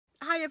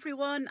Hi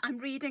everyone, I'm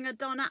reading a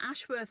Donna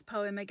Ashworth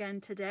poem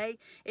again today.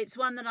 It's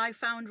one that I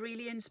found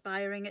really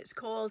inspiring. It's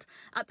called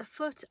At the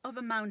Foot of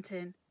a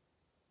Mountain.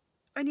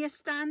 When you're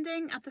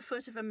standing at the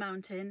foot of a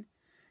mountain,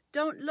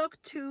 don't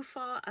look too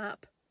far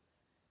up.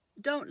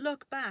 Don't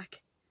look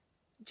back.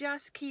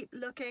 Just keep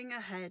looking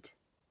ahead.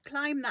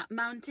 Climb that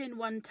mountain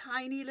one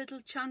tiny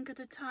little chunk at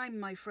a time,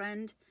 my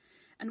friend.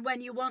 And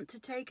when you want to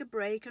take a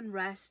break and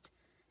rest,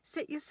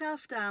 sit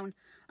yourself down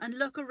and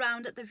look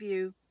around at the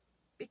view.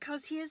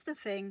 Because here's the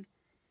thing,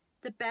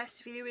 the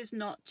best view is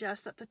not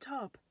just at the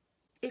top.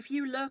 If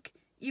you look,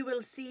 you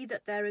will see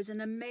that there is an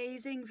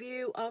amazing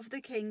view of the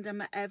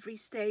kingdom at every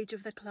stage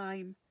of the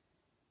climb.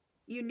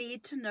 You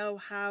need to know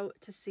how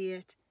to see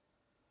it.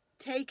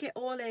 Take it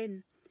all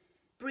in.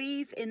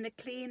 Breathe in the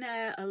clean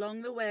air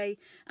along the way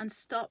and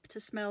stop to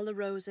smell the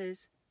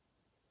roses.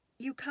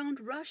 You can't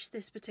rush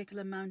this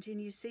particular mountain,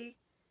 you see.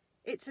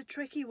 It's a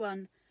tricky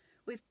one,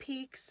 with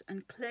peaks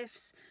and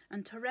cliffs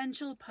and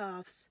torrential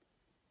paths.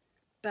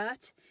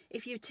 But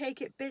if you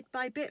take it bit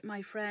by bit,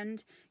 my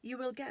friend, you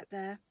will get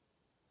there.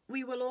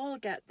 We will all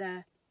get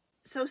there.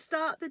 So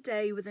start the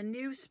day with a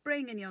new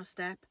spring in your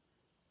step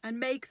and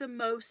make the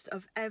most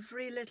of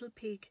every little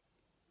peak.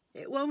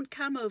 It won't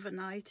come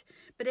overnight,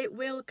 but it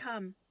will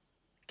come.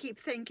 Keep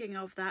thinking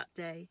of that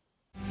day.